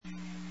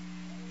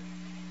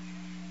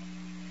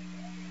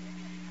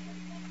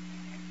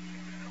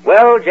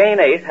Well, Jane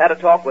Ace had a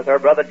talk with her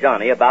brother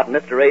Johnny about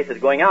Mr.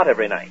 Ace's going out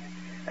every night.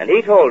 And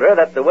he told her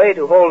that the way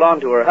to hold on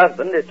to her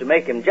husband is to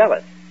make him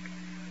jealous.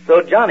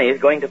 So Johnny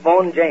is going to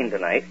phone Jane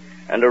tonight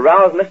and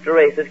arouse Mr.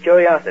 Ace's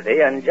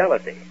curiosity and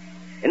jealousy.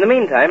 In the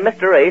meantime,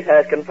 Mr. Ace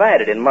has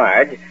confided in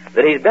Marge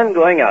that he's been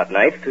going out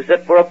nights to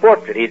sit for a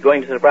portrait he's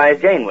going to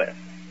surprise Jane with.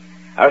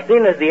 Our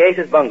scene is the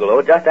Ace's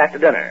bungalow just after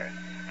dinner.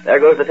 There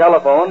goes the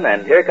telephone,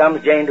 and here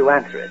comes Jane to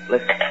answer it.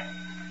 Listen.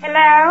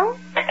 Hello?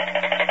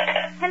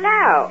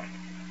 Hello?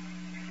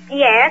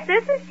 Yes,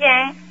 this is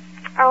Jane.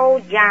 Oh,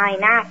 Johnny,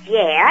 not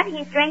yet.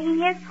 He's drinking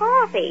his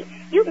coffee.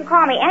 You can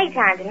call me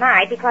anytime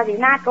tonight because he's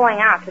not going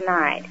out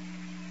tonight.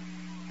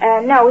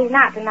 No, he's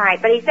not tonight,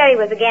 but he said he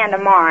was again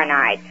tomorrow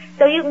night.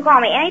 So you can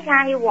call me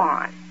anytime you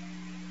want.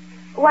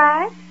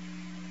 What?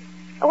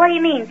 What do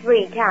you mean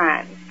 3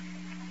 times?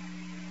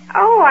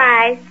 Oh,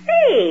 I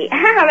see.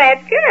 Oh,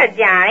 that's good,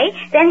 Johnny.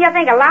 Then you'll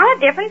think a lot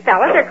of different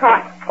fellas are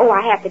caught. Oh,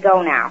 I have to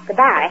go now.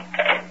 Goodbye.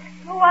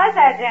 Who was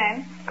that,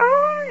 Jane?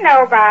 Oh,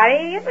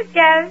 nobody. It was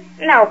just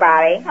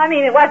nobody. I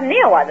mean, it wasn't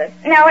Neil, was it?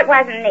 No, it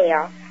wasn't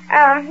Neil.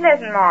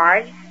 Listen,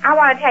 Marge, I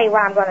want to tell you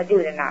what I'm going to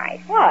do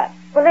tonight. What?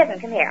 Well, listen,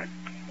 come here.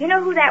 You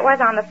know who that was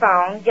on the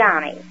phone?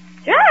 Johnny.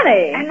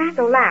 Johnny? And not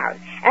so loud.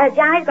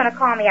 Johnny's going to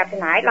call me up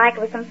tonight like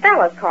it was some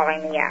fellows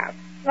calling me up.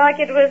 Like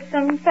it was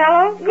some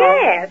fellow?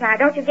 Yes. Now,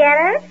 don't you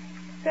get it?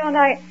 Don't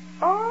I?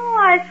 Oh,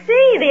 I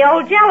see. The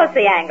old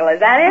jealousy angle. Is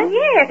that it?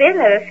 Yes.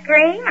 Isn't it a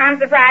scream? I'm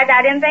surprised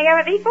I didn't think of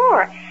it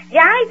before.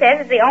 Johnny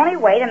says it's the only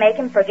way to make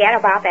him forget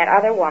about that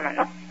other woman.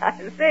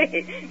 I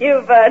see.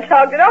 You've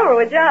talked it over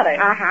with Johnny.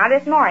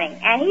 This morning.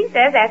 And he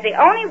says that's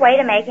the only way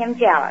to make him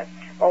jealous.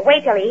 Well,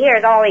 wait till he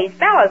hears all these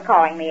fellows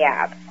calling me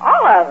up.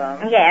 All of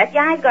them? Yes,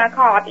 Johnny's going to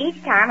call up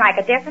each time like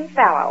a different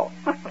fellow.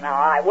 No,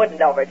 I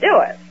wouldn't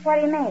overdo it. What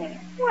do you mean?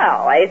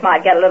 Well, Ace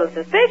might get a little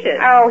suspicious.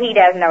 Oh, he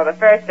doesn't know the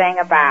first thing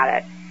about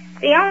it.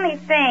 The only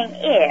thing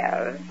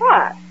is...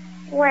 What?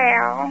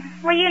 Well,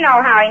 you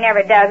know how he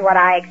never does what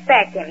I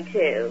expect him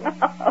to.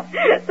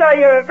 So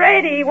you're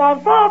afraid he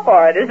won't fall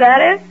for it, is that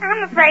it?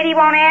 I'm afraid he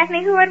won't ask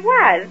me who it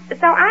was.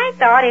 So I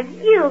thought if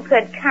you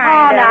could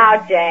Oh,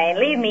 now, Jane,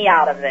 leave me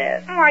out of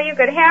this. Well, you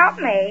could help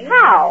me.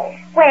 How?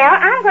 Well,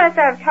 I'm going to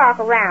sort of talk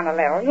around a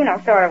little,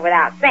 sort of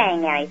without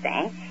saying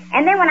anything.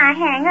 And then when I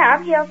hang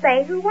up, he'll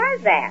say, who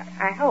was that?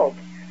 I hope.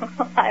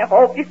 I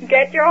hope you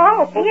get your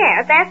hope.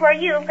 Yes, that's where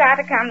you've got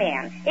to come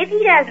in. If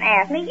he doesn't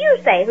ask me, you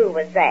say who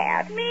was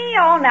that. Me?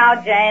 Oh,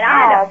 now, Jane,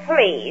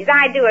 please.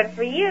 I do it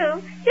for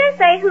you. Just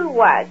say who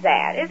was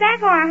that. Is that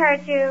going to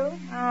hurt you?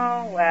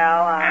 Oh,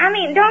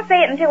 well, don't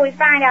say it until we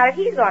find out if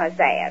he's going to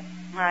say it.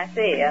 I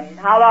see. And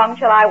how long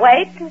shall I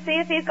wait to see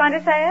if he's going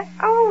to say it?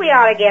 Oh, we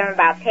ought to give him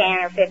about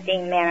 10 or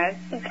 15 minutes.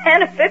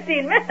 10 or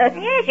 15 minutes?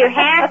 Yes, you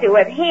have to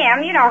with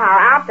him. You know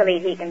how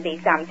obsolete he can be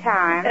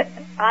sometimes.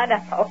 I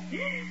know.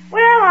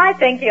 Well, I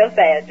think he'll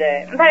say it,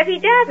 Jane. But if he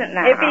doesn't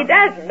now? If he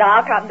doesn't,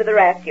 I'll come to the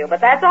rescue. But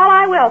that's all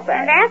I will say.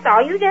 And that's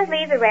all. You just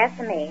leave the rest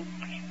to me.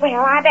 Well,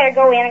 I better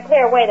go in and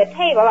clear away the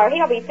table, or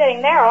he'll be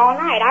sitting there all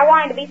night. I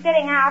want him to be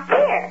sitting out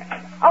here.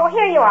 Oh,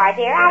 here you are,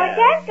 dear. I was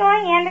just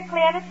going in to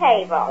clear the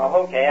table.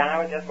 Oh, okay. I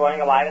was just going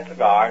to light a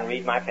cigar and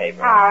read my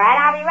paper. All right.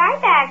 I'll be right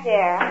back,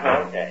 dear.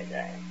 Okay,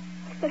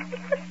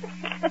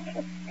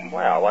 Jane.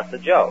 Well, what's the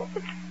joke?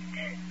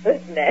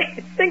 Listen,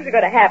 Nate, things are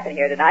going to happen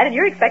here tonight, and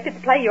you're expected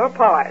to play your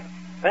part.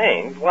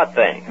 Things? What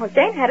things? Well,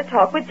 Jane had a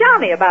talk with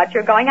Johnny about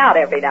your going out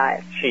every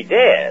night. She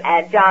did?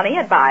 And Johnny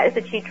advised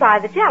that she try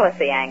the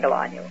jealousy angle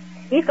on you.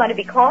 He's going to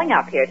be calling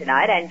up here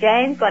tonight, and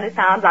Jane's going to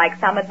sound like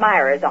some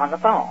admirers on the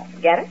phone.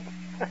 Get it?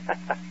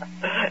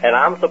 And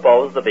I'm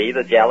supposed to be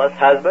the jealous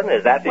husband?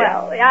 Is that the...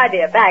 Well, the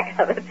idea back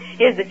of it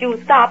is that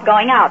you stop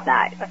going out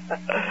night.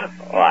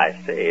 Oh, I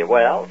see.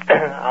 Well,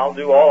 I'll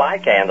do all I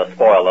can to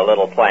spoil the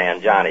little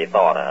plan Johnny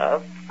thought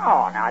of.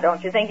 Oh, now,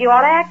 don't you think you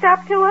ought to act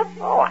up to it?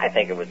 Oh, I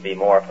think it would be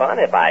more fun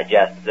if I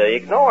just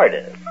ignored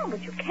it. Oh,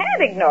 but you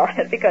can't ignore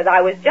it, because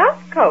I was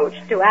just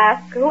coached to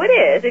ask who it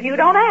is if you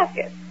don't ask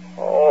it.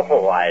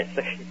 Oh, I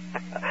see.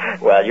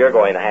 Well, you're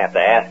going to have to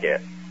ask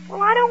it.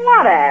 Well, I don't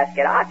want to ask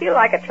it. I feel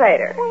like a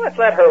traitor. Well, let's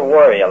let her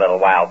worry a little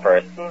while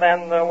first, and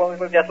then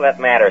we'll just let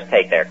matters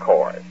take their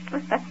course.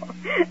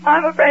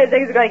 I'm afraid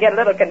things are going to get a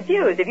little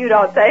confused if you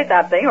don't say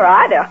something, or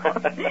I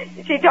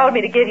don't. She told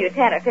me to give you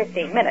 10 or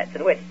 15 minutes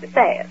in which to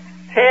say it.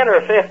 10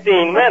 or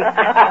 15 minutes?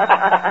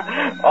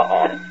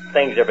 Uh-oh.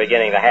 Things are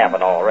beginning to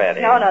happen already.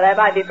 No, that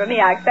might be for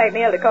me. I expect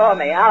Neil to call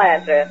me. I'll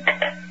answer it.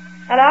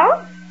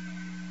 Hello?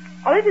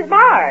 Oh, this is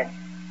Marge.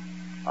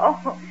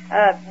 Oh,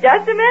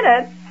 just a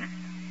minute.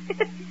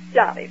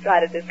 Johnny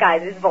tried to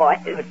disguise his voice.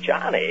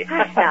 Johnny?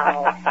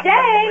 No.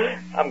 Jane!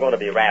 I'm going to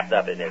be wrapped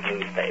up in this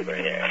newspaper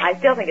here. I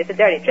still think it's a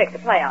dirty trick to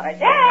play on her.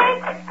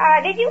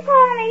 Jane! Did you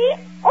call me?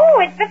 Oh,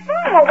 it's the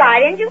phone. Well, why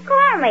didn't you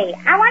call me?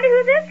 I wonder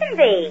who this can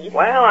be.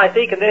 Well, I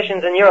see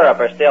conditions in Europe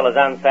are still as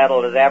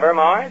unsettled as ever,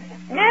 Marge.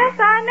 Yes,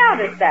 I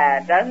noticed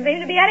that. Doesn't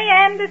seem to be any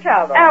end to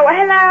trouble. Oh,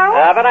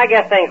 hello? But I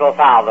guess things will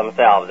solve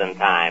themselves in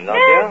time, don't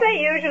Yes, you? they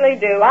usually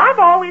do. I've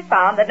always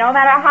found that no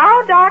matter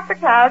how dark the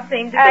clouds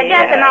seem to be...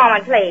 Just a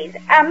moment, please.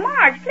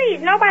 Marge,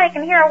 please, nobody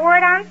can hear a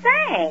word I'm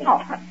saying.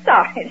 Oh, I'm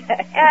sorry,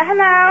 Jane.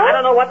 Hello? I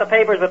don't know what the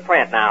papers would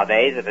print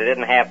nowadays if they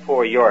didn't have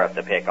poor Europe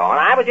to pick on.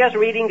 I was just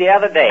reading the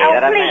other day Oh,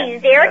 that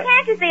please, dear,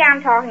 can't you see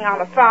I'm talking on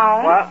the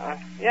phone? Well,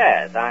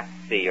 yes, I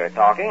see you're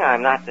talking.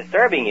 I'm not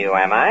disturbing you,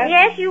 am I?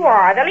 Yes, you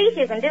are. The least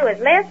you can do is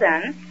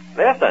listen.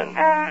 Listen.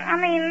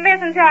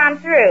 Listen till I'm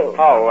through.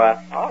 Oh,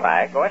 all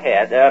right. Go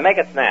ahead. Make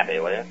it snappy,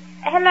 will you?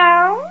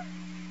 Hello?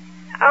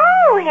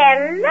 Oh,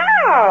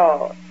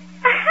 hello.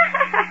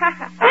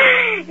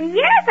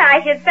 Yes,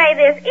 I should say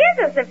this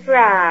is a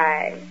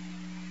surprise.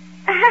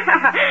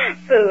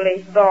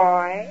 Foolish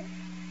boy.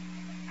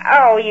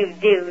 Oh, you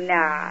do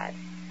not.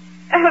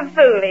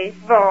 Foolish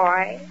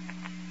boy.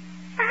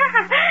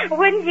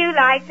 Wouldn't you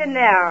like to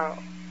know?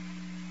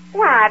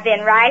 Why, I've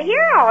been right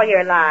here all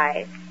your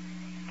life.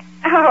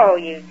 Oh,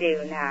 you do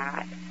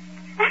not.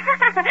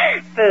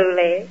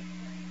 Foolish.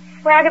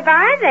 Well,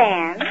 goodbye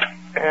then.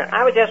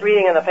 I was just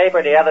reading in the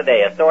paper the other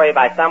day a story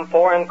by some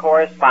foreign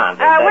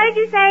correspondent. What did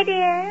you say,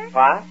 dear?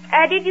 What?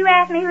 Did you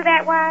ask me who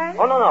that was?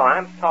 Oh, no,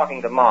 I'm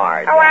talking to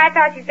Marge. Oh, I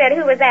thought you said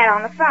who was that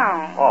on the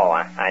phone. Oh,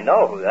 I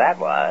know who that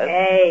was.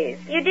 Hey.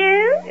 You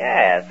do?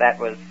 Yes, that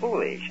was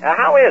Foolish.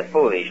 How is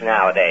Foolish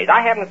nowadays?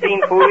 I haven't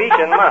seen Foolish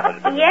in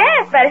months.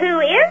 Yes, but who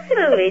is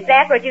foolish?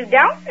 That's what you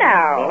don't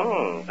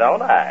know.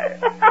 Don't I?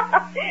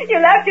 You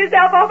left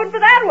yourself open for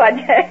that one,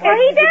 Jane. Well,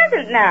 he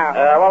doesn't know.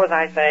 What was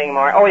I saying,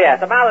 Marge? Oh,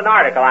 yes, about an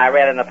article I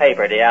read in the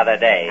paper the other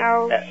day.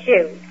 Oh,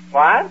 shoot.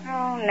 What?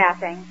 Oh,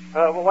 nothing.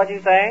 What'd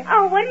you say?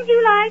 Oh, wouldn't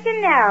you like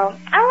to know?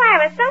 Oh,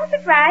 I was so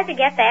surprised to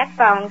get that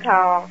phone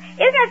call.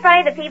 Isn't it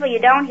funny the people you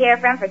don't hear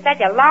from for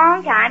such a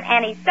long time,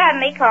 and he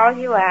suddenly calls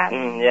you up?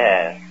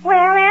 Yes.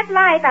 Well, that's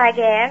life, I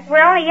guess.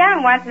 We're only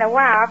young once in a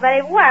while, but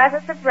it was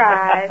a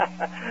surprise.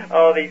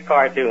 Oh, these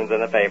cartoons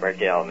in the paper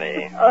kill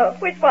me.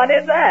 Which one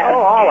is that?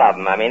 Oh, all of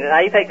them. I mean,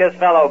 now you take this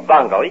fellow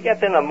Bungle. He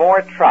gets into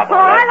more trouble. Oh,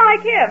 I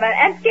like him.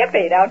 And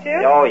Skippy, don't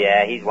you? Oh,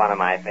 yeah, he's one of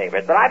my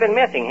favorites. But I've been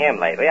missing him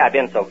lately. I've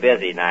been so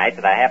busy nights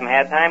that I haven't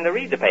had time to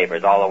read the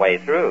papers all the way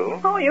through.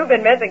 Oh, you've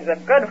been missing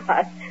some good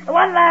ones. The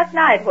one last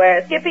night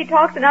where Skippy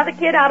talks another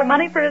kid out of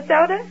money for a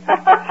soda.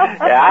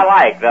 Yeah, I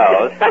like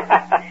those.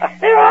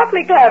 They're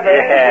awfully clever.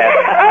 Yeah.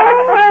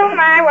 Oh,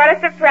 my, what a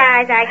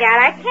surprise I got.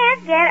 I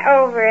can't get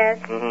over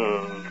it.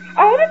 Mm-hmm.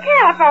 Oh, the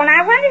telephone.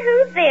 I wonder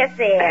who this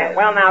is.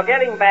 Well, now,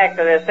 getting back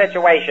to this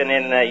situation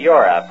in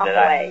Europe...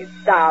 Wait,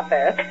 stop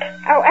it.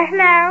 Oh,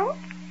 hello?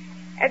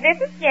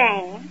 This is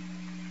Jane.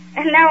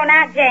 No,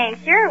 not Jane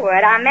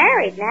Sherwood. I'm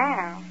married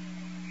now.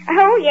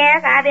 Oh,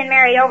 yes, I've been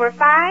married over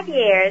 5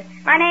 years.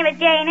 My name is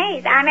Jane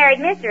Ace. I married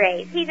Mr.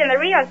 Ace. He's in the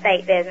real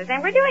estate business,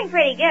 and we're doing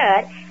pretty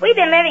good. We've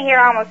been living here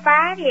almost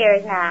 5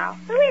 years now.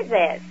 Who is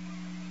this?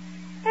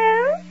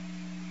 Who?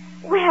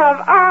 Well,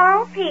 of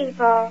all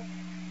people.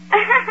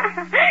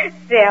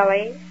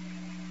 Silly.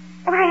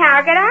 Why,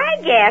 how could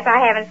I guess? I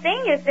haven't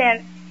seen you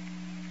since...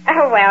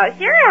 Oh, well,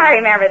 sure, I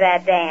remember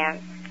that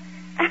dance.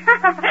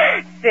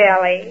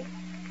 Silly.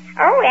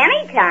 Oh,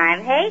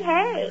 anytime.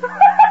 Hey.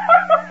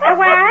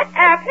 What?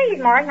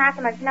 Please, Morris, not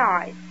so much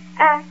noise.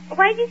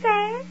 What did you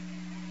say?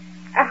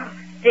 Oh,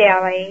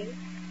 silly.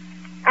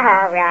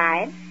 All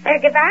right.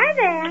 Goodbye,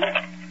 then.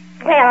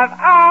 Well, of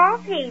all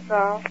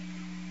people.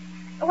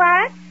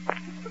 What?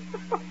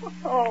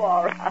 Oh,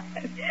 all right.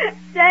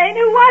 Jane,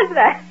 who was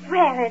that?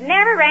 Well, it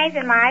never rains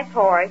in my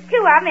porch.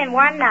 2 of them in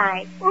one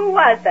night. Who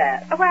was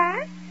that?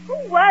 What?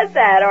 Who was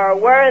that, or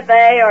were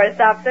they, or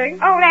something?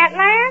 Oh, that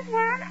last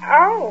one?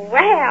 Oh,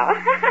 well.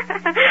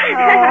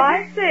 Oh,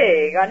 I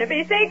see. Going to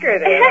be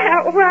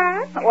secretive.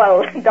 What?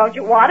 Well, don't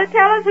you want to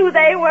tell us who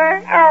they were?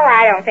 Oh,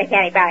 I don't think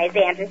anybody's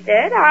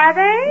interested, are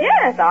they?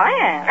 Yes, I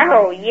am.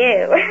 Oh,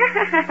 you.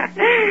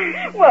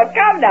 Well,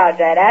 come now,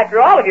 Jane.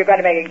 After all, if you're going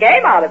to make a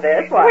game out of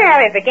this, what?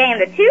 Well, it's a game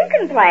that 2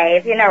 can play,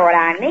 if you know what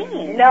I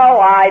mean. No,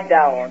 I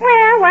don't.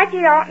 Well, what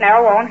you don't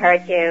know won't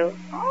hurt you.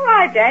 All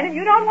right, Jane, if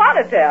you don't want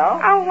to tell.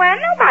 Oh, well,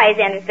 nobody's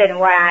interested in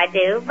what I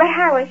do, but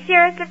I was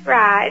sure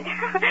surprised.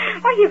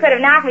 Well, you could have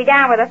knocked me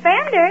down with a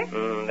fender.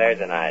 There's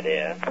an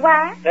idea.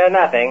 What? There's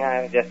nothing.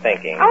 I was just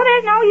thinking. Oh,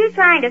 there's no use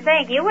trying to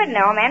think. You wouldn't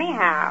know him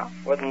anyhow.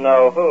 Wouldn't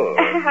know who.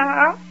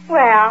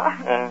 Well.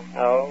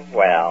 Oh,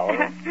 well.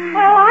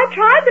 Well, I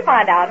tried to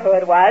find out who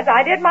it was.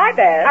 I did my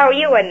best. Oh,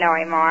 you wouldn't know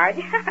him, Marge.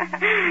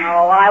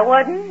 Oh, I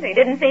wouldn't. He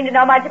didn't seem to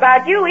know much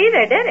about you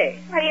either, did he?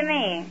 What do you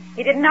mean?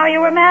 He didn't know you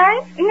were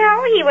married?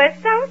 No, he was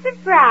so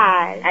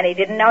surprised. And he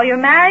didn't know you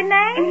were married,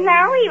 Name?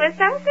 No, he was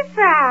so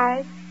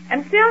surprised.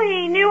 And still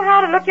he knew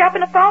how to look you up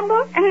in the phone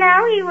book?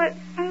 No, he was...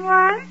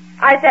 What?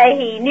 I say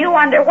he knew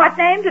under what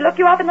name to look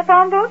you up in the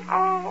phone book?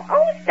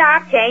 Oh,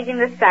 stop changing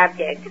the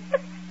subject.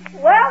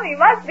 Well, he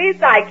must be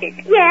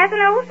psychic. Yes,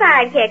 an old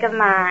sidekick of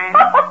mine.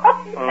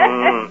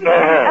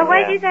 What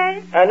did you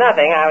say?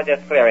 Nothing. I was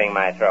just clearing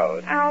my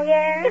throat. Oh,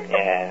 yes?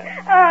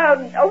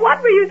 Yeah.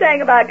 What were you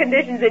saying about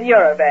conditions in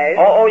Europe, eh?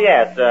 Oh,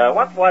 yes.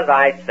 What was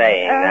I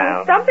saying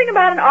now? Something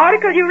about an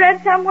article you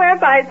read somewhere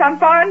by some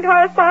foreign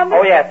correspondent?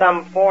 Oh, yeah,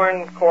 some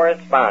foreign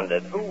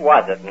correspondent. Who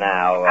was it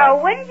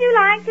now? Wouldn't you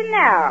like to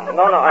know?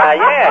 No.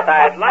 Yes,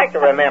 I'd like to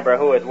remember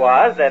who it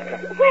was that...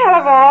 Well,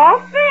 of all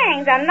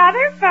things,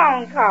 another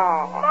phone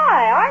call.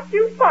 My, aren't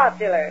you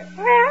popular?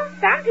 Well,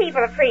 some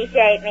people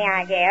appreciate me,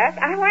 I guess.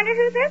 I wonder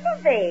who this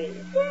will be.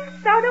 Yes,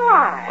 so do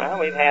I. Well,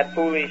 we've had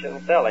foolish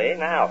and silly.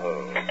 Now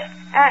who?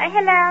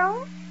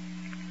 Hello?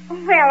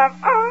 Well, of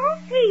all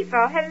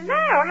people,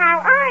 hello, how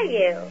are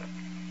you?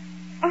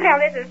 Well,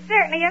 this is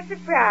certainly a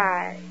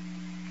surprise.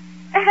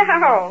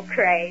 Oh,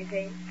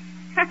 crazy.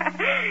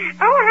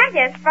 Oh, I'm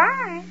just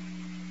fine.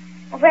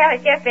 Well,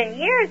 it's just been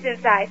years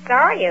since I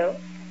saw you.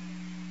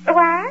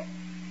 What?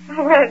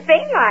 Well, it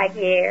seemed like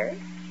years.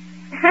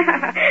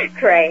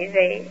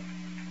 Crazy.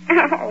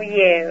 Oh,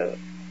 you.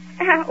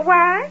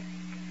 What?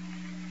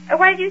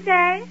 What did you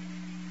say?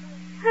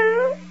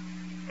 Who?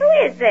 Who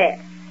is this?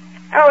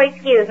 Oh,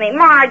 excuse me.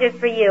 Marge, is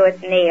for you.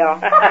 It's Neil.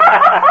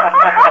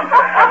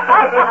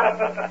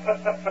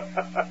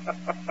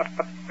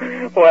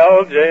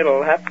 Well, Jane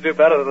will have to do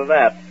better than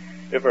that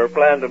if her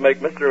plan to make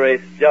Mr.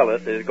 Ace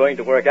jealous is going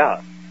to work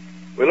out.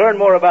 We'll learn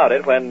more about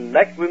it when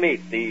next we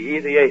meet the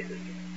Easy Aces.